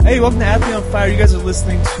Hey, welcome to Athlete on Fire. You guys are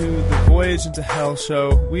listening to the Voyage into Hell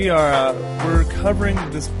show. We're covering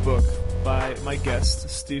this book by my guest,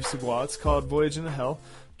 Steve Seguin. It's called Voyage into Hell: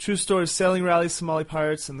 True Story of Sailing Rallies, Somali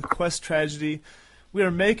Pirates, and the Quest Tragedy. We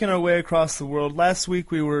are making our way across the world. Last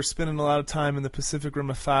week we were spending a lot of time in the Pacific Rim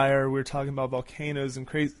of Fire. We were talking about volcanoes and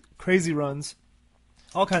crazy runs,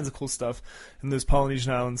 all kinds of cool stuff in those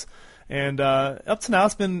Polynesian islands. And up to now,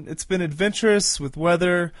 it's been adventurous with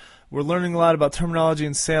weather. We're learning a lot about terminology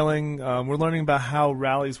and sailing. We're learning about how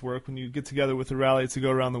rallies work when you get together with a rally to go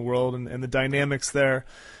around the world and the dynamics there.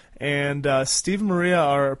 And Steve and Maria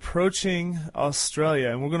are approaching Australia,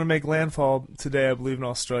 and we're going to make landfall today, I believe, in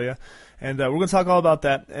Australia. And we're going to talk all about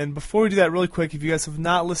that. And before we do that, really quick, if you guys have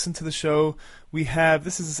not listened to the show,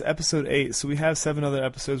 this is episode 8, so we have 7 other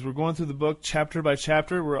episodes. We're going through the book chapter by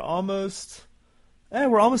chapter. We're almost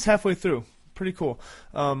halfway through. Pretty cool.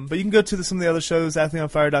 But you can go to some of the other shows,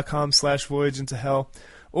 athleteonfire.com/voyage into hell.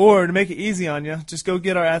 Or to make it easy on you, just go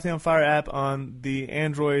get our Athlete on Fire app on the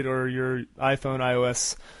Android or your iPhone,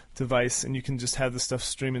 iOS device, and you can just have this stuff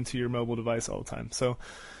streaming to your mobile device all the time. So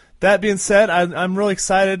that being said, I'm really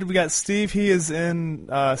excited. We got Steve. He is in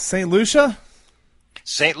St. Lucia.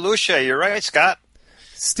 St. Lucia, you're right, Scott.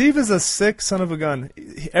 Steve is a sick son of a gun.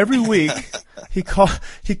 Every week, he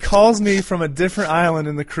calls me from a different island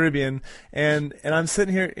in the Caribbean, and I'm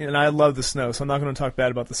sitting here, and I love the snow, so I'm not going to talk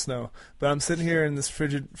bad about the snow. But I'm sitting here in this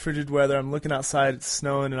frigid weather. I'm looking outside, it's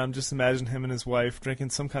snowing, and I'm just imagining him and his wife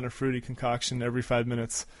drinking some kind of fruity concoction every 5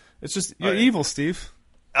 minutes. It's just, you're evil, Steve.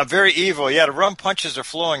 I'm very evil. Yeah, the rum punches are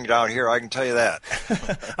flowing down here, I can tell you that.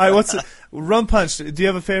 All right, rum punch? Do you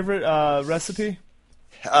have a favorite recipe?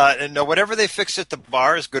 No, whatever they fix at the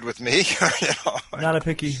bar is good with me. Not a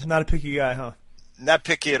picky guy, huh? Not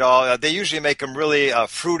picky at all. They usually make them really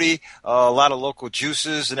fruity, a lot of local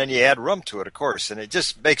juices, and then you add rum to it, of course, and it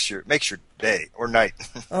just makes your day or night.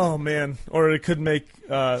 Oh man, or it could make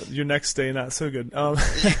your next day not so good.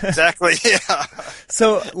 Exactly. Yeah.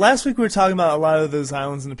 So last week we were talking about a lot of those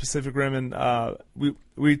islands in the Pacific Rim, and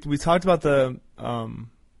we talked about the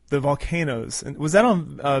volcanoes. And was that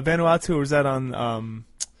on Vanuatu or was that on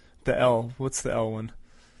the L? What's the L one?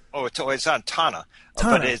 Oh, it's on Tana.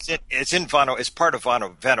 But it's in Vanuatu. It's part of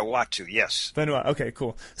Vanuatu. Yes. Vanuatu. Okay,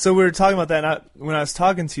 cool. So we were talking about that. And when I was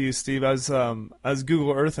talking to you, Steve, I was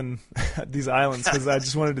Google Earthing these islands because I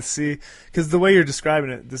just wanted to see, because the way you're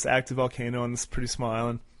describing it, this active volcano on this pretty small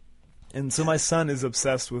island. And so my son is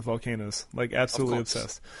obsessed with volcanoes, like absolutely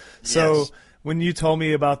obsessed. So yes. When you told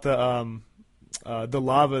me about the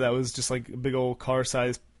lava that was just like a big old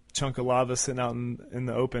car-sized chunk of lava sitting out in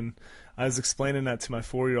the open, I was explaining that to my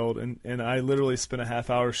 4-year-old, and I literally spent a half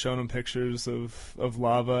hour showing him pictures of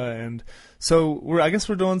lava, and so I guess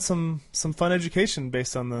we're doing some fun education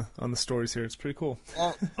based on the stories here. It's pretty cool.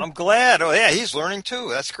 Well, I'm glad. Oh yeah, he's learning too.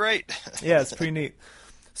 That's great. Yeah, it's pretty neat.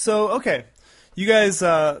 So okay, you guys,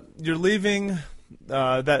 you're leaving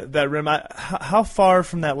that rim. How far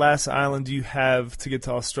from that last island do you have to get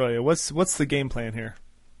to Australia? What's the game plan here?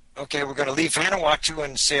 Okay, we're going to leave Vanuatu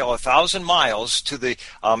and sail 1,000 miles to the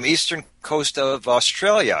eastern coast of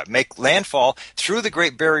Australia, make landfall through the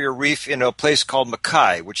Great Barrier Reef in a place called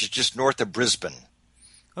Mackay, which is just north of Brisbane.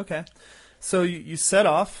 Okay, so you set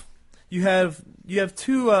off. You have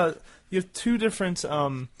two different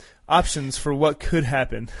options for what could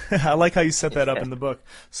happen. I like how you set that up in the book.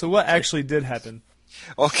 So what actually did happen?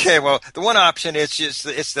 Okay, well, the one option is just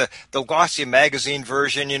it's the glossy magazine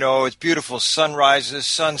version. You know, it's beautiful sunrises,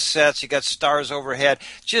 sunsets. You got stars overhead.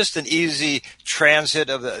 Just an easy transit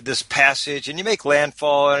of this passage, and you make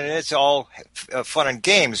landfall, and it's all fun and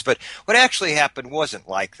games. But what actually happened wasn't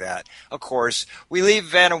like that. Of course, we leave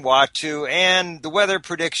Vanuatu, and the weather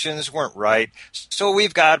predictions weren't right. So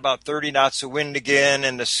we've got about 30 knots of wind again,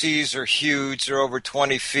 and the seas are huge. They're over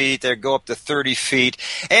 20 feet. They go up to 30 feet,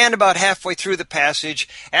 and about halfway through the passage,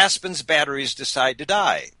 Aspen's batteries decide to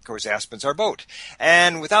die. Of course, Aspen's our boat.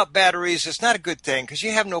 And without batteries, it's not a good thing because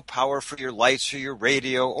you have no power for your lights or your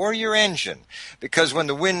radio or your engine. Because when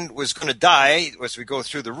the wind was going to die, as we go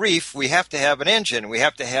through the reef, we have to have an engine. We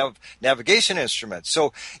have to have navigation instruments.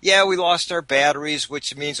 So, yeah, we lost our batteries,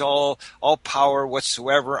 which means all power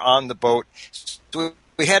whatsoever on the boat. So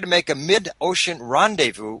we had to make a mid-ocean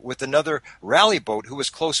rendezvous with another rally boat who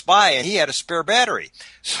was close by, and he had a spare battery.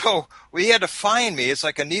 So we had to find me. It's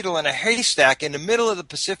like a needle in a haystack in the middle of the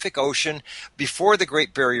Pacific Ocean before the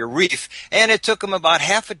Great Barrier Reef, and it took him about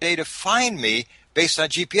half a day to find me based on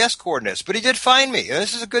GPS coordinates. But he did find me, and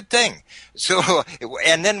this is a good thing. So,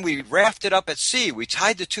 and then we rafted up at sea. We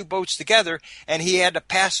tied the two boats together, and he had to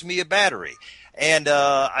pass me a battery. and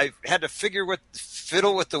I had to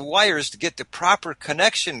fiddle with the wires to get the proper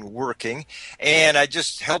connection working, and I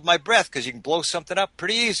just held my breath because you can blow something up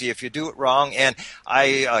pretty easy if you do it wrong. And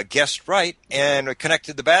I guessed right and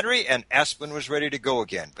connected the battery, and Aspen was ready to go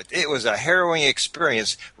again. But it was a harrowing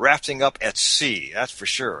experience rafting up at sea, that's for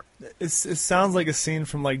sure. It sounds like a scene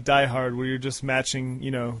from like Die Hard, where you're just matching,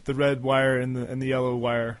 the red wire and the yellow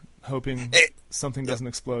wire, hoping something doesn't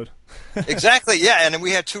explode. Exactly, yeah. And then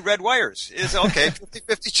we had 2 red wires. It's okay,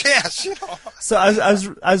 50-50 chance, So I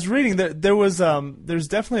was reading that there's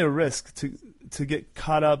definitely a risk to get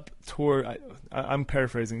caught up toward. I'm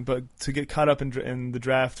paraphrasing, but to get caught up in the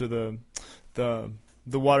draft or the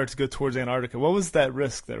water to go towards Antarctica. What was that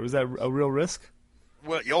risk there? Was that a real risk?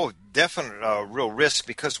 Well, definite real risk,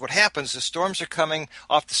 because what happens, the storms are coming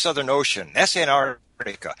off the Southern Ocean. That's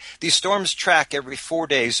Antarctica. These storms track every 4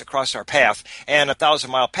 days across our path, and a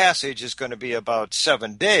 1,000-mile passage is going to be about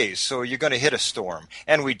 7 days, so you're going to hit a storm,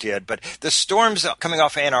 and we did. But the storms coming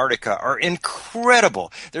off Antarctica are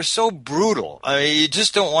incredible. They're so brutal. I mean, you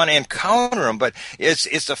just don't want to encounter them, but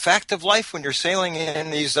it's a fact of life when you're sailing in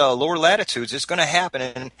these lower latitudes. It's going to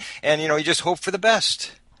happen, and you just hope for the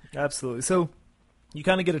best. Absolutely. So you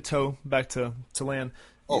kind of get a tow back to land.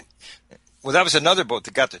 Oh, well, that was another boat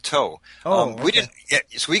that got the tow. Okay. We didn't.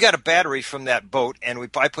 So we got a battery from that boat, and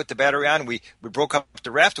I put the battery on. We broke up the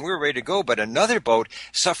raft, and we were ready to go. But another boat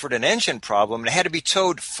suffered an engine problem, and it had to be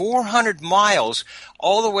towed 400 miles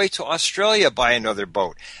all the way to Australia by another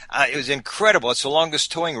boat. It was incredible. It's the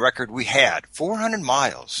longest towing record we had, 400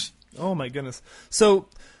 miles. Oh my goodness! So,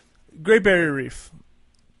 Great Barrier Reef.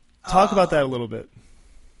 Talk about that a little bit.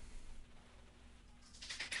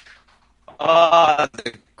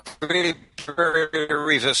 The Great Barrier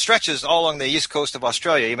Reef. It stretches all along the east coast of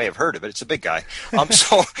Australia. You may have heard of it. It's a big guy.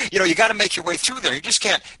 So, you got to make your way through there. You just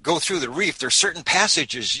can't go through the reef. There's certain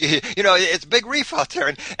passages. It's a big reef out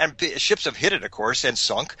there, and ships have hit it, of course, and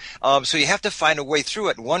sunk. So you have to find a way through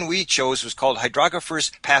it. One we chose was called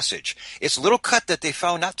Hydrographer's Passage. It's a little cut that they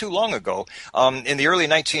found not too long ago, in the early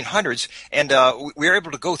 1900s, and we were able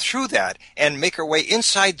to go through that and make our way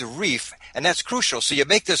inside the reef. And that's crucial. So you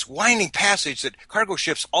make this winding passage that cargo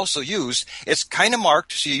ships also use. It's kind of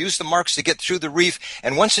marked, so you use the marks to get through the reef.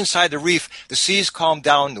 And once inside the reef, the seas calm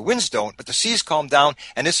down. The winds don't, but the seas calm down.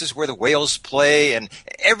 And this is where the whales play, and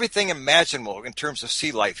everything imaginable in terms of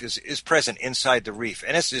sea life is present inside the reef.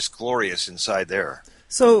 And it's just glorious inside there.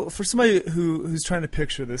 So for somebody who's trying to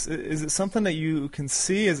picture this, is it something that you can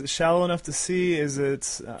see? Is it shallow enough to see? Is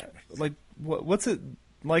it what's it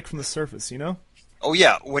like from the surface, Oh,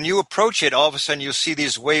 yeah. When you approach it, all of a sudden you'll see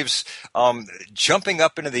these waves jumping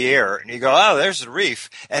up into the air. And you go, oh, there's the reef.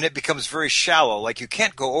 And it becomes very shallow. Like, you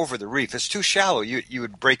can't go over the reef. It's too shallow. You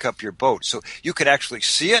would break up your boat. So you can actually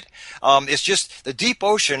see it. It's just the deep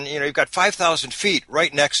ocean. You've got 5,000 feet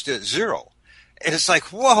right next to zero. And it's like,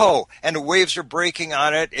 whoa, and the waves are breaking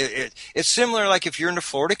on it. It's similar like if you're in the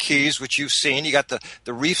Florida Keys, which you've seen. You got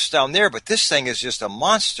the reefs down there, but this thing is just a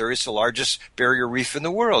monster. It's the largest barrier reef in the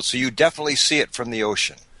world, so you definitely see it from the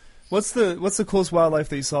ocean. What's the coolest wildlife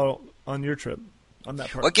that you saw on your trip, on that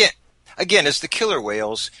part? Again, it's the killer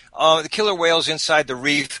whales. The killer whales inside the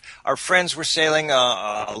reef. Our friends were sailing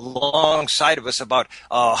alongside of us about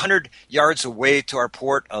 100 yards away to our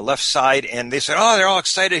port, left side, and they said, oh, they're all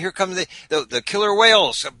excited. Here come the killer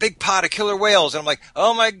whales, a big pot of killer whales. And I'm like,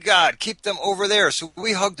 oh, my God, keep them over there. So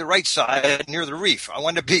we hugged the right side near the reef. I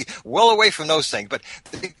wanted to be well away from those things. But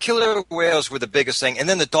the killer whales were the biggest thing. And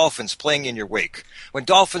then the dolphins playing in your wake. When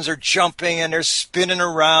dolphins are jumping and they're spinning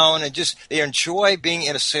around and just they enjoy being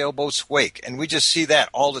in a sailboat's wake, and we just see that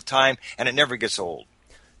all the time, and it never gets old.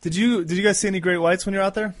 Did you guys see any great whites when you're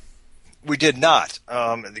out there? We did not.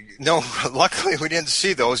 No, luckily we didn't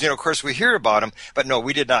see those. Of course we hear about them, but no,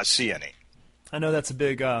 we did not see any. I know that's a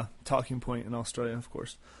big talking point in Australia, of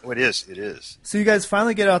course. Well, it is. So you guys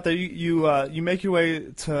finally get out there. You make your way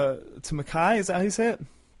to Mackay. Is that how you say it?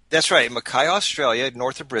 That's right, Mackay, Australia,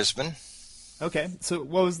 north of Brisbane. Okay. So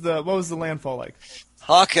what was the landfall like?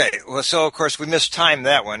 Okay, well, so of course we mistimed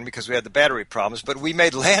that one because we had the battery problems, but we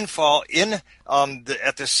made landfall at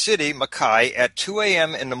the city, Mackay, at 2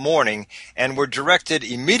 a.m. in the morning, and were directed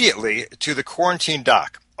immediately to the quarantine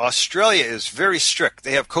dock. Australia is very strict.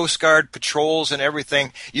 They have Coast Guard patrols and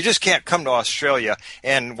everything. You just can't come to Australia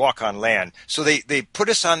and walk on land. So they put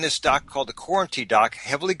us on this dock called the quarantine dock,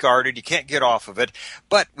 heavily guarded. You can't get off of it,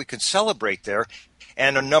 but we could celebrate there.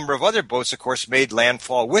 And a number of other boats, of course, made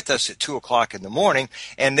landfall with us at 2 o'clock in the morning,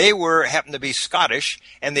 and they happened to be Scottish,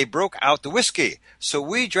 and they broke out the whiskey. So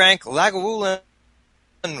we drank Lagavulin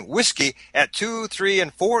whiskey at 2, 3,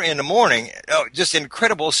 and 4 in the morning. Oh, just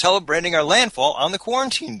incredible, celebrating our landfall on the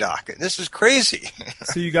quarantine dock. This is crazy.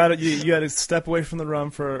 So you got to step away from the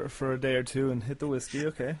rum for a day or two and hit the whiskey.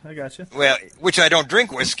 Okay, I got you. Well, which I don't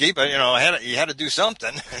drink whiskey, but you had to do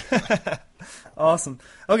something. Awesome.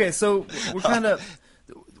 Okay, so we're kind of.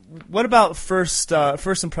 What about first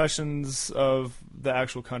impressions of the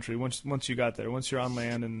actual country once you got there, once you're on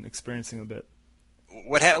land and experiencing a bit?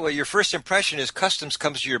 Well, your first impression is customs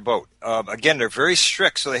comes to your boat. Again, they're very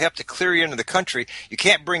strict, so they have to clear you into the country. You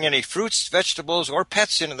can't bring any fruits, vegetables, or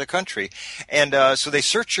pets into the country. And so they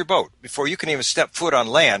search your boat before you can even step foot on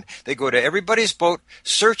land. They go to everybody's boat,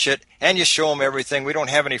 search it, and you show them everything. We don't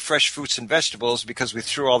have any fresh fruits and vegetables because we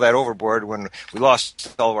threw all that overboard when we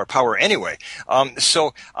lost all of our power anyway.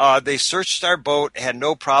 So they searched our boat, had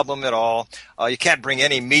no problem at all. You can't bring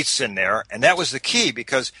any meats in there, and that was the key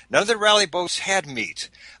because none of the rally boats had meat.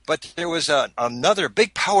 But there was another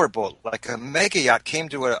big power boat, like a mega yacht, came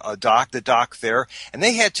to the dock there, and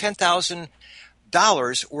they had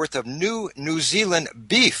 $10,000 worth of New Zealand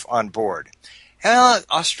beef on board. And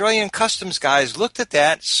Australian customs guys looked at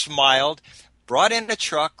that, smiled, brought in a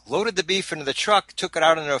truck, loaded the beef into the truck, took it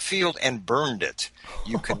out into a field, and burned it.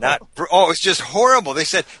 You could not. Oh, it's just horrible. They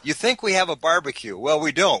said, "You think we have a barbecue?" Well,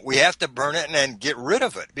 we don't. We have to burn it and then get rid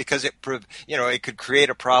of it because it could create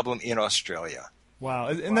a problem in Australia. Wow,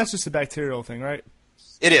 and that's just a bacterial thing, right?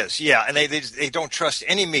 It is, yeah, and they don't trust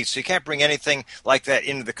any meat, so you can't bring anything like that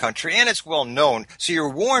into the country, and it's well known. So you're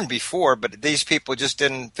warned before, but these people just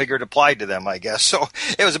didn't figure it applied to them, I guess. So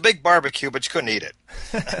it was a big barbecue, but you couldn't eat it.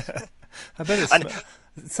 I bet it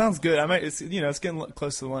sounds good. It's getting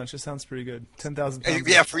close to lunch. It sounds pretty good. 10,000 pounds.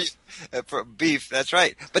 Yeah, for beef, that's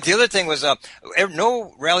right. But the other thing was,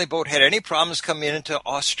 no rally boat had any problems coming into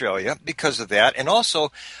Australia because of that, and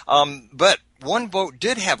also, but one boat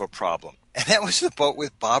did have a problem. And that was the boat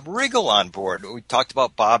with Bob Riggle on board. We talked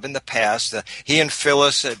about Bob in the past. He and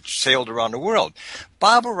Phyllis had sailed around the world.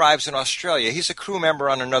 Bob arrives in Australia. He's a crew member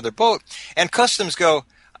on another boat. And customs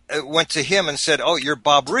went to him and said, "Oh, you're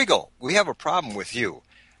Bob Riggle. We have a problem with you."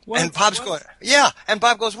 What? And Bob's going, "Yeah." And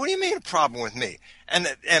Bob goes, "What do you mean a problem with me?"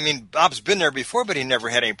 And Bob's been there before, but he never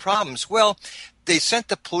had any problems. Well, they sent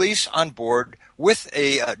the police on board with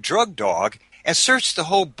a drug dog and searched the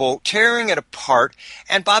whole boat, tearing it apart.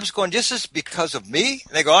 And Bob's going, "This is because of me?"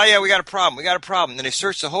 And they go, "Oh, yeah, we got a problem. And then they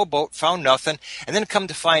searched the whole boat, found nothing. And then come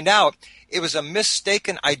to find out, it was a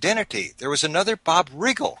mistaken identity. There was another Bob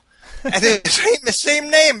Riggle. And the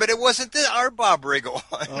same name, but it wasn't our Bob Riggle.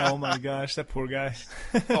 Oh, my gosh, that poor guy.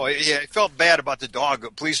 Oh, yeah, he felt bad about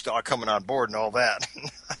the police dog coming on board and all that.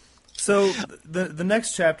 So the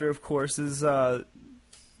next chapter, of course, is...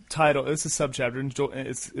 title. It's a subchapter.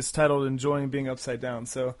 It's titled "Enjoying Being Upside Down."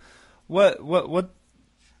 So, what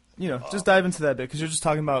just dive into that bit because you're just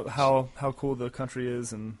talking about how cool the country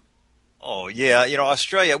is and. Oh yeah,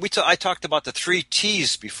 Australia. I talked about the 3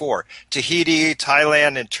 T's before: Tahiti,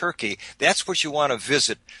 Thailand, and Turkey. That's what you want to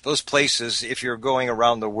visit. Those places if you're going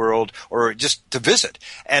around the world or just to visit,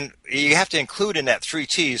 and you have to include in that 3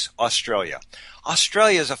 T's Australia.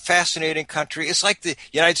 Australia is a fascinating country. It's like the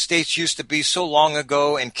United States used to be so long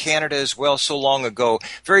ago, and Canada as well so long ago.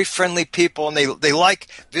 Very friendly people, and they like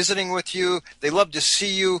visiting with you. They love to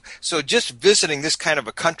see you. So just visiting this kind of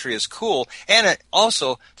a country is cool. And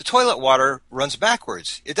also, the toilet water runs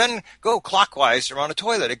backwards. It doesn't go clockwise around a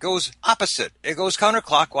toilet. It goes opposite. It goes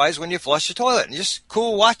counterclockwise when you flush the toilet. And just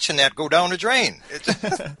cool watching that go down the drain.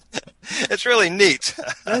 It's really neat.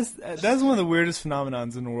 That's one of the weirdest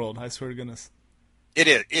phenomenons in the world, I swear to goodness. It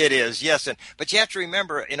is, yes. But you have to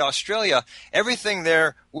remember, in Australia, everything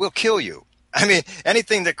there will kill you.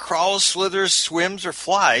 Anything that crawls, slithers, swims, or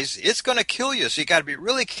flies, it's going to kill you. So you got to be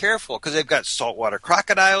really careful because they've got saltwater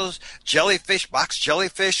crocodiles, jellyfish, box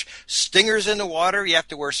jellyfish, stingers in the water. You have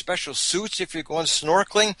to wear special suits if you're going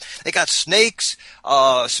snorkeling. They got snakes,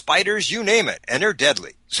 spiders, you name it, and they're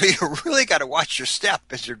deadly. So you really got to watch your step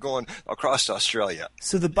as you're going across Australia.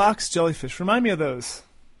 So the box jellyfish, remind me of those.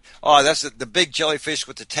 Oh, that's the big jellyfish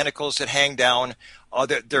with the tentacles that hang down. Oh,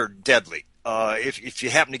 they're deadly. If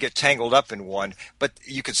you happen to get tangled up in one, but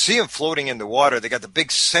you can see them floating in the water. They got the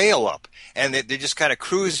big sail up, and they just kind of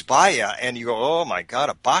cruise by you, and you go, "Oh my God,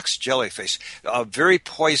 a box jellyfish!" Very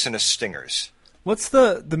poisonous stingers. What's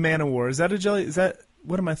the man o' war? Is that a jelly?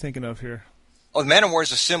 What am I thinking of here? Oh, the man o' war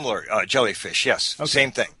is a similar jellyfish. Yes, okay.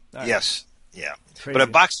 Same thing. Right. Yes, yeah. Crazy. But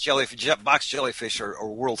a box jellyfish are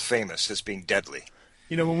world famous as being deadly.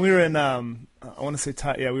 When we were in, I want to say,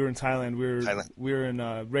 we were in Thailand. We were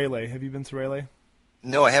in Railay. Have you been to Railay?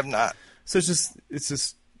 No, I have not. So it's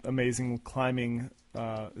just amazing climbing.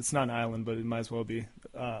 It's not an island, but it might as well be.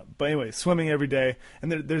 But anyway, swimming every day,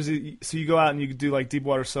 and so you go out and you do like deep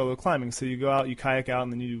water solo climbing. So you go out, you kayak out,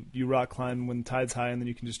 and then you rock climb when the tide's high, and then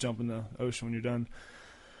you can just jump in the ocean when you're done.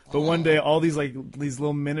 But one day, all these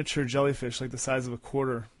little miniature jellyfish, like the size of a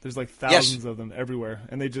quarter, there's like thousands of them everywhere,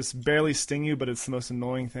 and they just barely sting you, but it's the most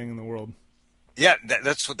annoying thing in the world. Yeah,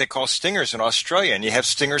 that's what they call stingers in Australia, and you have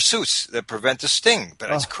stinger suits that prevent the sting. But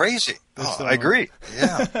it's crazy. So I agree.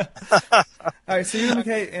 Yeah. All right, so you're in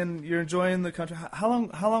Mackay, and you're enjoying the country. How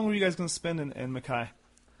long were you guys going to spend in Mackay?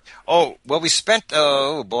 Oh, well, we spent,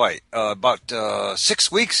 about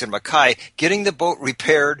 6 weeks in Mackay getting the boat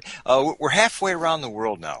repaired. We're halfway around the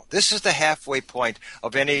world now. This is the halfway point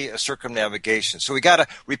of any circumnavigation. So we got to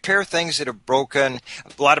repair things that are broken.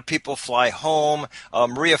 A lot of people fly home.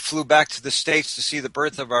 Maria flew back to the States to see the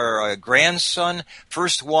birth of our grandson,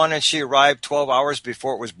 first one, and she arrived 12 hours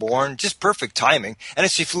before it was born. Just perfect timing. And then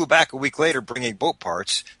she flew back a week later bringing boat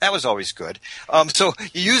parts. That was always good. So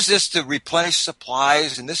you use this to replenish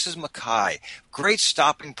supplies, and this is Mackay. Great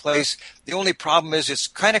stopping place. The only problem is it's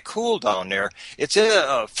kind of cool down there. It's in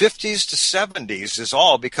the 50s to 70s is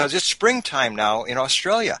all, because it's springtime now in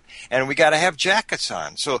Australia, and we got to have jackets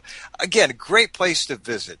on. So, again, a great place to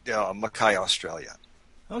visit, Mackay, Australia.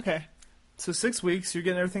 Okay. So 6 weeks, you're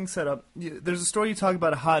getting everything set up. There's a story you talk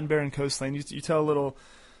about a hot and barren coastline. You tell a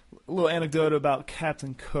little anecdote about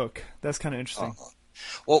Captain Cook. That's kind of interesting.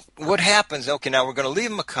 Well, what happens, okay, now we're going to leave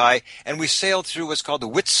Mackay, and we sail through what's called the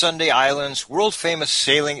Whitsunday Islands, world-famous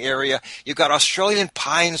sailing area. You've got Australian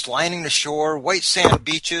pines lining the shore, white sand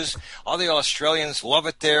beaches. All the Australians love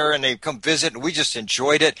it there, and they come visit, and we just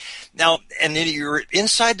enjoyed it. Now, and then you're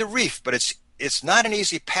inside the reef, but it's not an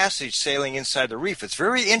easy passage sailing inside the reef. It's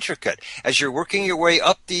very intricate. As you're working your way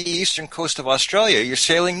up the eastern coast of Australia, you're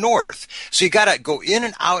sailing north. So you got to go in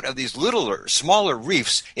and out of these smaller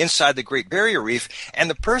reefs inside the Great Barrier Reef. And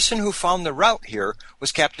the person who found the route here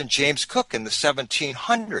was Captain James Cook in the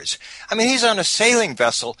 1700s. I mean, he's on a sailing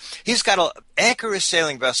vessel. He's got to anchor his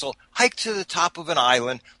sailing vessel, hike to the top of an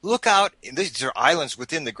island, look out. These are islands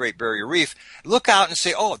within the Great Barrier Reef. Look out and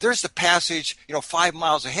say, oh, there's the passage, 5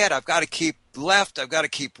 miles ahead. I've got to keep left, I've got to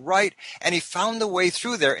keep right, and he found the way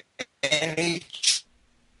through there, and he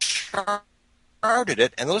charted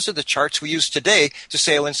it, and those are the charts we use today to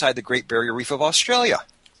sail inside the Great Barrier Reef of Australia.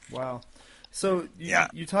 Wow. So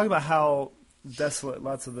you talk about how desolate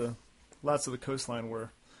lots of the coastline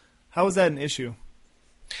were. How was that an issue?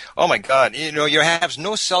 Oh my God! You have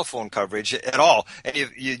no cell phone coverage at all, and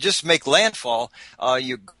you just make landfall.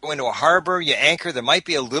 You go into a harbor, you anchor. There might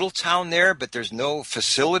be a little town there, but there's no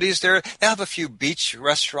facilities there. They have a few beach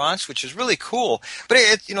restaurants, which is really cool. But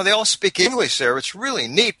they all speak English there. It's really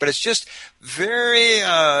neat, but it's just very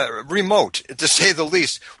remote, to say the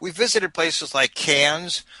least. We visited places like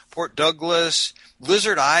Cairns, Port Douglas,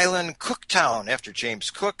 Lizard Island, Cooktown after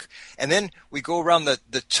James Cook, and then we go around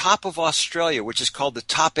the top of Australia, which is called the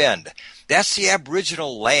top end. That's the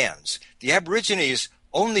Aboriginal lands. The Aborigines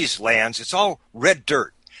own these lands. It's all red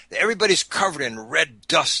dirt. Everybody's covered in red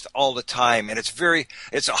dust all the time, and it's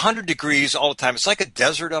 100 degrees all the time. It's like a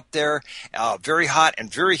desert up there, very hot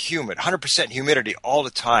and very humid, 100% humidity all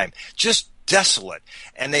the time. Just desolate.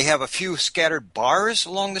 And they have a few scattered bars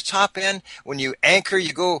along the top end. When you anchor,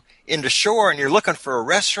 you go into shore and you're looking for a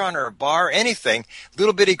restaurant or a bar, anything.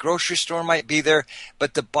 Little bitty grocery store might be there.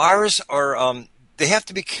 But the bars are, they have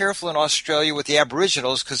to be careful in Australia with the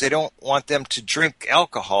Aboriginals because they don't want them to drink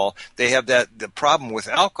alcohol. They have the problem with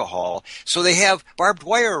alcohol. So they have barbed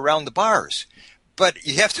wire around the bars. But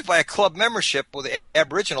you have to buy a club membership. Well, the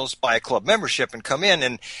Aboriginals buy a club membership and come in,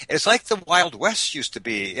 and it's like the Wild West used to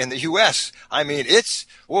be in the U.S. I mean, it's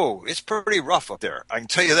pretty rough up there. I can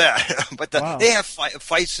tell you that. But Wow. They have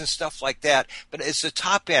fights and stuff like that. But it's the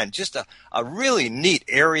top end, just a really neat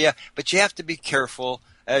area. But you have to be careful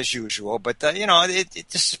as usual. But this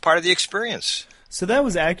is part of the experience. So that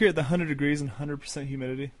was accurate. The 100 degrees and 100%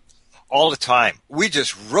 humidity. All the time. We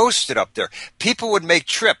just roasted up there. People would make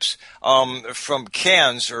trips from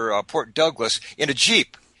Cairns or Port Douglas in a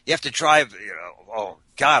Jeep. You have to drive,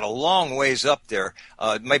 a long ways up there,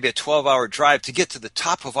 maybe a 12-hour drive to get to the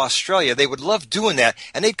top of Australia. They would love doing that,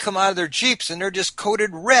 and they'd come out of their Jeeps, and they're just coated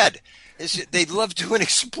red. They'd love doing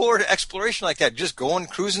exploration like that, just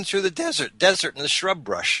cruising through the desert and the shrub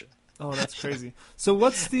brush. Oh, that's crazy. So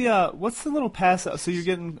what's the little pass? So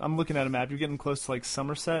I'm looking at a map. You're getting close to like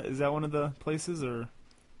Somerset. Is that one of the places, or?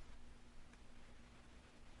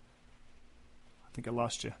 I think I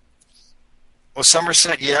lost you. Well,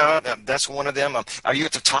 Somerset, yeah, that's one of them. Are you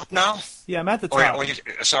at the top now? Yeah, I'm at the Or top.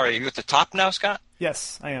 sorry, are you at the top now, Scott?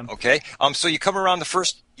 Yes, I am. Okay. So you come around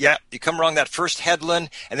you come around that first headland,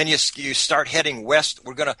 and then you start heading west.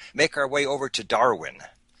 We're gonna make our way over to Darwin.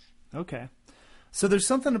 Okay. So there's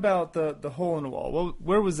something about the hole in the wall. Well,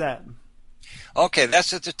 where was that? Okay,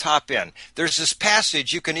 that's at the top end. There's this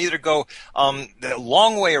passage. You can either go the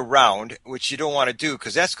long way around, which you don't want to do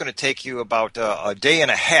because that's going to take you about a day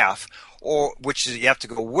and a half, or which is you have to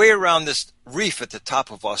go way around this reef at the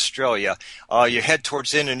top of Australia. You head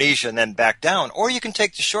towards Indonesia and then back down, or you can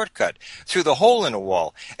take the shortcut through the hole in the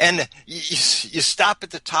wall. And you stop at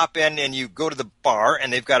the top end and you go to the bar,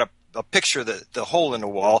 and they've got a picture of the hole in the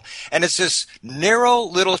wall, and it's this narrow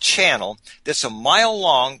little channel that's a mile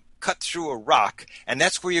long, cut through a rock, and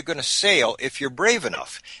that's where you're going to sail if you're brave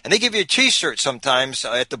enough. And they give you a T-shirt sometimes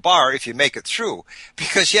at the bar if you make it through,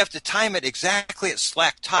 because you have to time it exactly at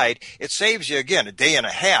slack tide. It saves you, again, a day and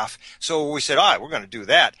a half. So we said, we're going to do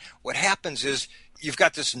that. What happens is you've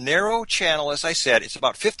got this narrow channel, as I said. It's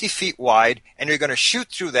about 50 feet wide, and you're going to shoot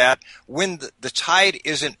through that when the tide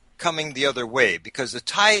isn't coming the other way, because the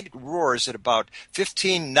tide roars at about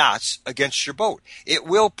 15 knots against your boat. It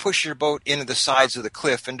will push your boat into the sides of the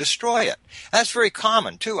cliff and destroy it. That's very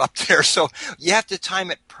common, too, up there. So you have to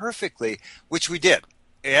time it perfectly, which we did.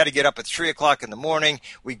 We had to get up at 3 o'clock in the morning.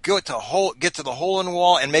 We get to the hole in the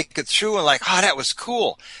wall and make it through, and that was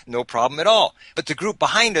cool. No problem at all. But the group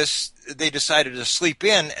behind us, they decided to sleep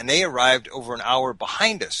in, and they arrived over an hour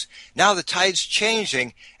behind us. Now the tide's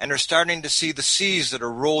changing, and they're starting to see the seas that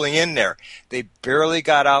are rolling in there. They barely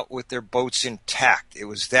got out with their boats intact.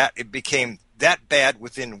 It became that bad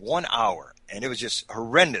within 1 hour, and it was just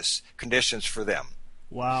horrendous conditions for them.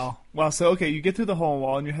 Wow. Wow. So, okay, you get through the hole in the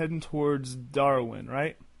wall and you're heading towards Darwin,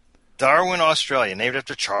 right? Darwin, Australia, named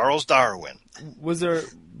after Charles Darwin. What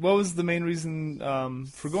was the main reason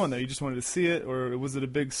for going there? You just wanted to see it, or was it a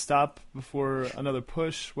big stop before another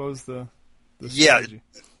push? What was the strategy?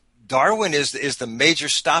 Darwin is the major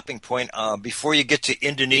stopping point before you get to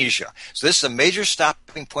Indonesia. So this is a major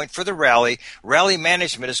stopping point for the rally. Rally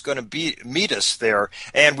management is going to meet us there,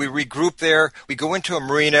 and we regroup there. We go into a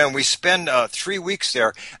marina, and we spend 3 weeks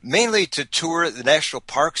there, mainly to tour the national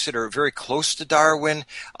parks that are very close to Darwin.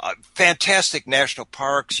 Fantastic national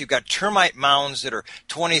parks. You've got termite mounds that are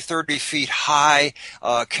 20, 30 feet high,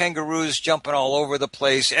 kangaroos jumping all over the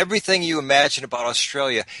place. Everything you imagine about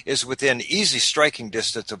Australia is within easy striking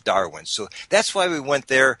distance of Darwin. So that's why we went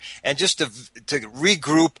there, and just to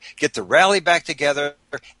regroup, get the rally back together,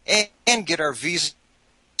 and get our visa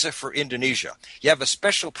for Indonesia. You have a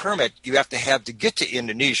special permit you have to get to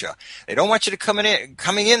Indonesia. They don't want you to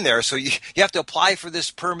coming in there, so you have to apply for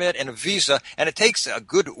this permit and a visa, and it takes a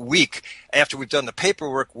good week after we've done the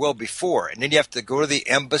paperwork well before. And then you have to go to the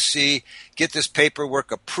embassy, get this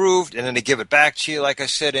paperwork approved, and then they give it back to you, like I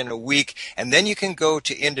said, in a week, and then you can go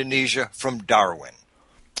to Indonesia from Darwin.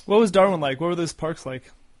 What was Darwin like? What were those parks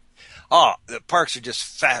like? Oh, the parks are just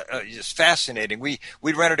fascinating. We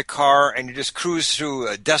rented a car, and you just cruise through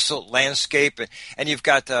a desolate landscape, and you've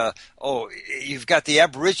got the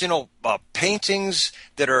Aboriginal paintings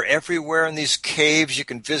that are everywhere in these caves. You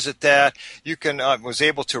can visit that. You can was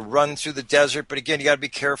able to run through the desert, but again, you got to be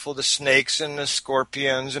careful of the snakes and the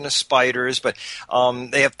scorpions and the spiders. But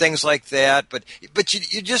they have things like that. But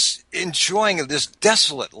you're just enjoying this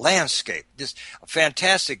desolate landscape. Just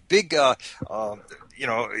fantastic, big.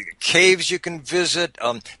 Caves you can visit.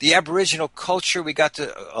 The Aboriginal culture, we got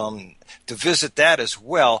to visit that as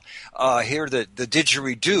well. Here, the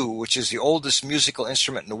didgeridoo, which is the oldest musical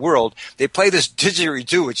instrument in the world. They play this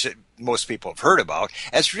didgeridoo, which most people have heard about.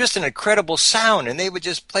 It's just an incredible sound, and they would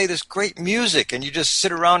just play this great music, and you just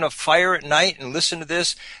sit around a fire at night and listen to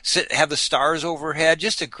this, have the stars overhead.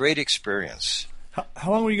 Just a great experience.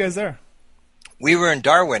 How long were you guys there? We were in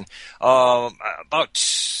Darwin about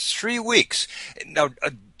 3 weeks. Now,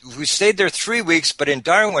 we stayed there 3 weeks, but in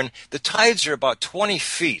Darwin, the tides are about 20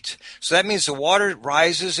 feet. So that means the water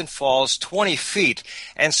rises and falls 20 feet.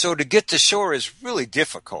 And so to get to shore is really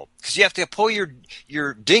difficult because you have to pull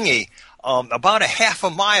your dinghy about a half a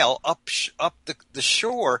mile up the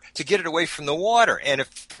shore to get it away from the water. And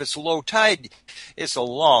if it's low tide, it's a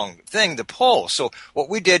long thing to pull. So what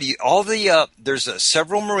we did, there's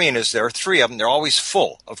several marinas there, 3 of them. They're always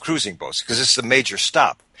full of cruising boats because it's the major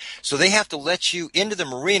stop. So they have to let you into the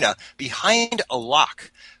marina behind a lock.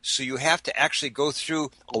 So you have to actually go through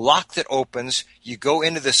a lock that opens. You go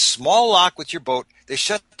into this small lock with your boat. They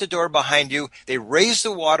shut the door behind you. They raise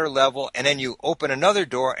the water level, and then you open another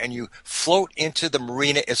door, and you float into the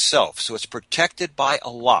marina itself. So it's protected by a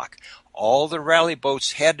lock. All the rally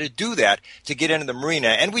boats had to do that to get into the marina,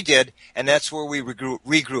 and we did, and that's where we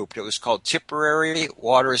regrouped. It was called Tipperary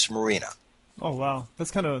Waters Marina. Oh, wow.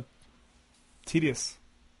 That's kind of tedious.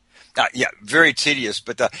 Yeah, very tedious,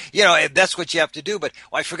 but that's what you have to do. But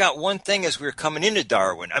I forgot one thing as we were coming into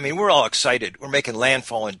Darwin. I mean, we're all excited. We're making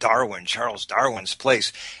landfall in Darwin, Charles Darwin's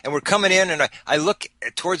place, and we're coming in, and I look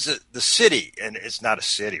towards the city, and it's not a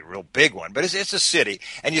city, a real big one, but it's a city,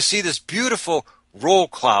 and you see this beautiful roll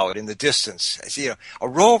cloud in the distance. I see, a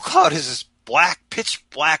roll cloud is this pitch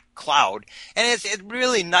black cloud, and it's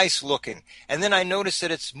really nice looking. And then I notice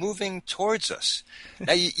that it's moving towards us.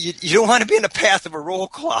 Now, you don't want to be in the path of a roll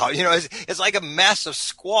cloud. It's like a massive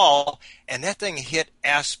squall, and that thing hit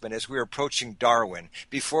Aspen as we were approaching Darwin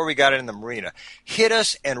before we got in the marina. Hit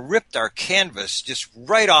us and ripped our canvas just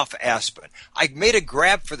right off Aspen. I made a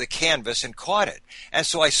grab for the canvas and caught it, and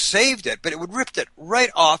so I saved it, but it would ripped it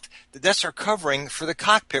right off. That's our covering for the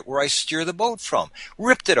cockpit where I steer the boat from.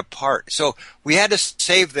 Ripped it apart. So we had to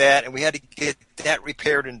save that, and we had to get that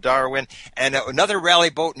repaired in Darwin. And another rally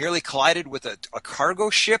boat nearly collided with a cargo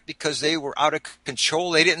ship because they were out of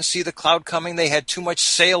control. They didn't see the cloud coming. They had too much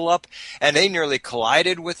sail up, and they nearly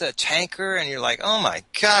collided with a tanker. And you're like, oh my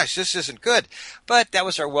gosh, this isn't good. But that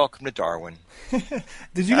was our welcome to Darwin.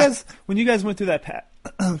 Did you guys, when you guys went through that pass,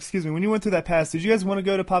 excuse me, when you went through that pass, did you guys want to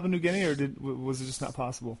go to Papua New Guinea, or was it just not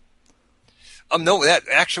possible? No,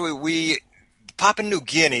 Papua New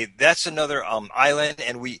Guinea, that's another island,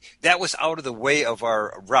 and that was out of the way of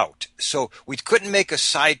our route. So we couldn't make a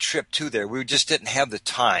side trip to there. We just didn't have the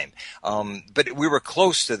time. But we were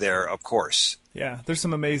close to there, of course. Yeah, there's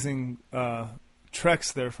some amazing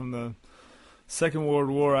treks there from the Second World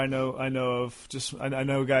War. I know of. I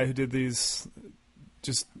know a guy who did these.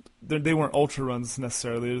 Just they weren't ultra runs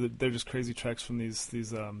necessarily. They're just crazy treks from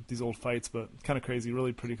these old fights, but kind of crazy.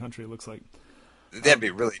 Really pretty country, it looks like. That'd be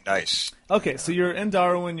really nice. Okay, so you're in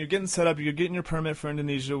Darwin, you're getting set up, you're getting your permit for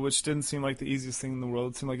Indonesia, which didn't seem like the easiest thing in the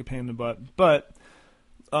world. It seemed like a pain in the butt. But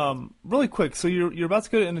really quick, so you're about to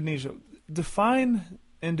go to Indonesia. Define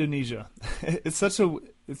Indonesia. It's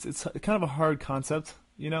it's kind of a hard concept,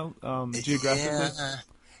 geographically. Yeah,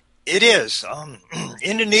 it is.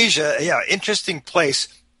 Indonesia, interesting place.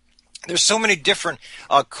 There's so many different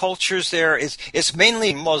cultures there. It's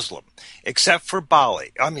mainly Muslim, except for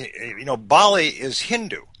Bali. I mean, Bali is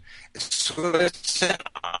Hindu. So it's an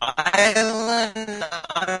island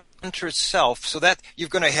unto itself. So that you're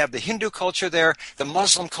going to have the Hindu culture there, the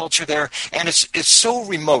Muslim culture there, and it's so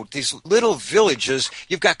remote. These little villages,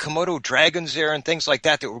 you've got Komodo dragons there and things like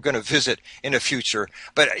that we're going to visit in the future.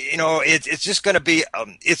 But it's just going to be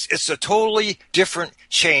it's a totally different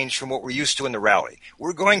change from what we're used to in the rally.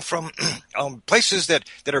 We're going from places that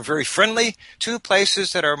are very friendly to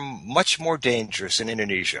places that are much more dangerous in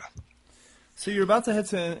Indonesia. So you're about to head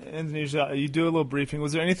to Indonesia. You do a little briefing.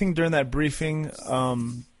 Was there anything during that briefing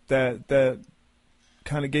that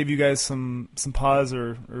kind of gave you guys some pause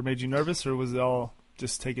or made you nervous, or was it all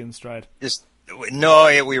just taken in stride? No,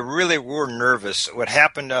 we really were nervous. What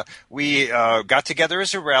happened, we got together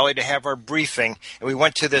as a rally to have our briefing, and we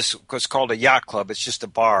went to this, what's called a yacht club. It's just a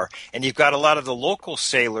bar, and you've got a lot of the local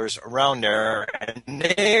sailors around there, and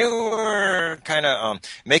they were kind of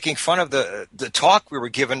making fun of the talk we were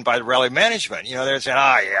given by the rally management. They're saying,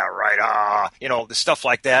 yeah, right, the stuff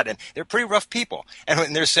like that, and they're pretty rough people.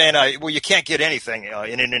 And they're saying, well, you can't get anything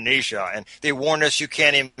in Indonesia, and they warned us you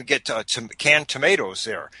can't even get canned tomatoes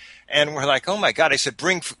there. And we're like, oh my God! I said,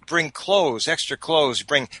 bring clothes, extra clothes,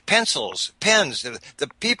 bring pencils, pens. The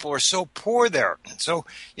people are so poor there. So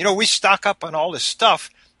we stock up on all this stuff,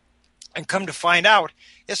 and come to find out,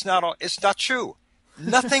 it's not true.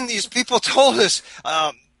 Nothing these people told us.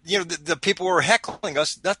 The people who were heckling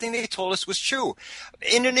us, nothing they told us was true.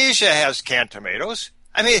 Indonesia has canned tomatoes.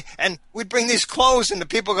 I mean, and we'd bring these clothes, and the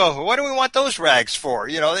people go, "What do we want those rags for?"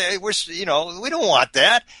 We don't want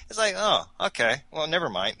that. It's like, oh, okay, well, never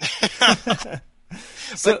mind.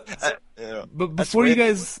 But before you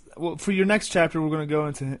guys, for your next chapter, we're going to go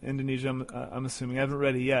into Indonesia. I'm assuming. I haven't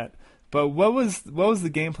read it yet. But what was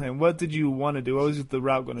the game plan? What did you want to do? What was the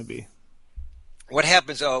route going to be? What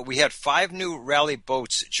happens? We had 5 new rally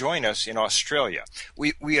boats join us in Australia.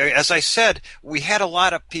 We, as I said, we had a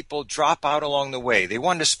lot of people drop out along the way. They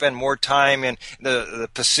wanted to spend more time in the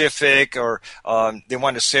Pacific, or they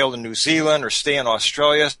wanted to sail to New Zealand or stay in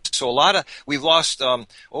Australia. So we've lost,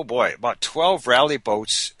 about 12 rally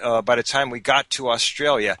boats by the time we got to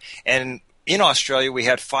Australia. And in Australia, we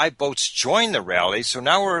had 5 boats join the rally, so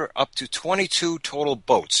now we're up to 22 total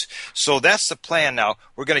boats. So that's the plan now.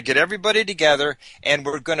 We're going to get everybody together, and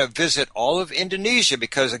we're going to visit all of Indonesia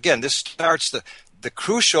because, again, this starts the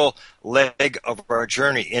crucial leg of our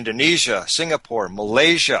journey, Indonesia, Singapore,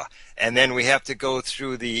 Malaysia, and then we have to go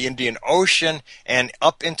through the Indian Ocean and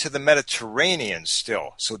up into the Mediterranean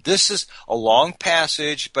still. So this is a long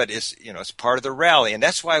passage, but it's part of the rally, and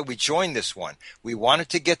that's why we joined this one. We wanted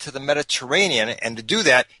to get to the Mediterranean, and to do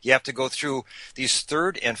that, you have to go through these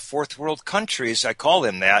third and fourth world countries. I call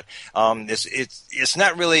them that. It's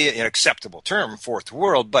not really an acceptable term, fourth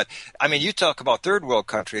world, but I mean, you talk about third world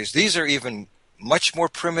countries. These are even much more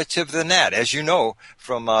primitive than that, as you know,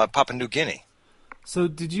 from Papua New Guinea. So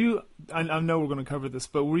did you, I know we're going to cover this,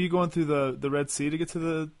 but were you going through the Red Sea to get to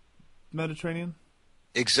the Mediterranean?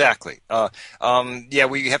 Exactly.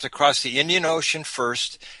 We have to cross the Indian Ocean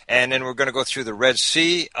first, and then we're going to go through the Red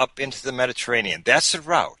Sea up into the Mediterranean. That's the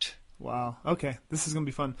route. Wow. Okay. This is going to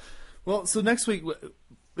be fun. Well, so next week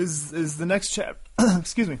is the next chapter,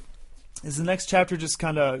 excuse me, is the next chapter just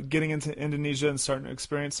kind of getting into Indonesia and starting to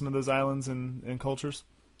experience some of those islands and cultures?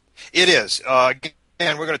 It is.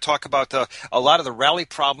 And we're going to talk about a lot of the rally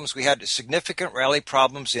problems. We had significant rally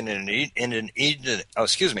problems in Indonesia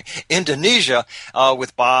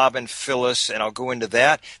with Bob and Phyllis, and I'll go into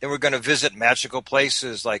that. Then we're going to visit magical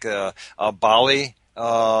places like Bali.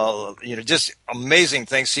 Just amazing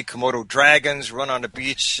things. See Komodo dragons run on the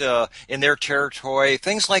beach in their territory.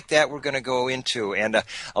 Things like that we're going to go into. And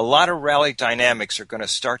a lot of rally dynamics are going to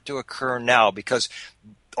start to occur now because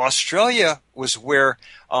Australia was where,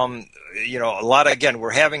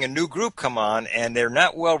 we're having a new group come on, and they're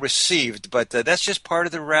not well received, but that's just part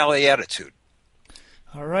of the rally attitude.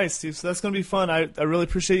 All right, Steve, so that's going to be fun. I really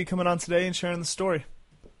appreciate you coming on today and sharing the story.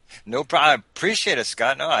 No problem. I appreciate it,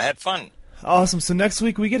 Scott. No, I had fun. Awesome. So next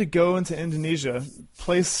week we get to go into Indonesia,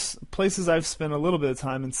 places I've spent a little bit of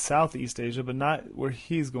time in Southeast Asia, but not where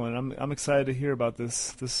he's going. I'm excited to hear about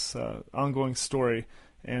this ongoing story.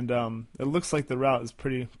 And it looks like the route is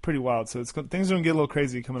pretty wild. So things are going to get a little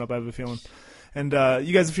crazy coming up, I have a feeling. And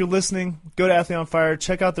you guys, if you're listening, go to Athlete on Fire.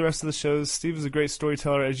 Check out the rest of the shows. Steve is a great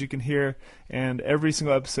storyteller, as you can hear. And every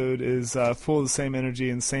single episode is full of the same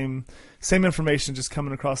energy and same information just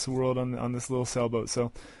coming across the world on this little sailboat.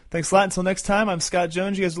 So thanks a lot. Until next time, I'm Scott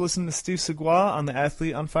Jones. You guys are listening to Steve Segua on the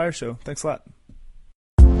Athlete on Fire show. Thanks a lot.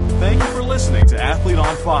 Thank you for listening to Athlete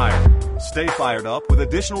on Fire. Stay fired up with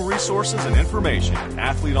additional resources and information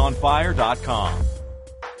at athleteonfire.com.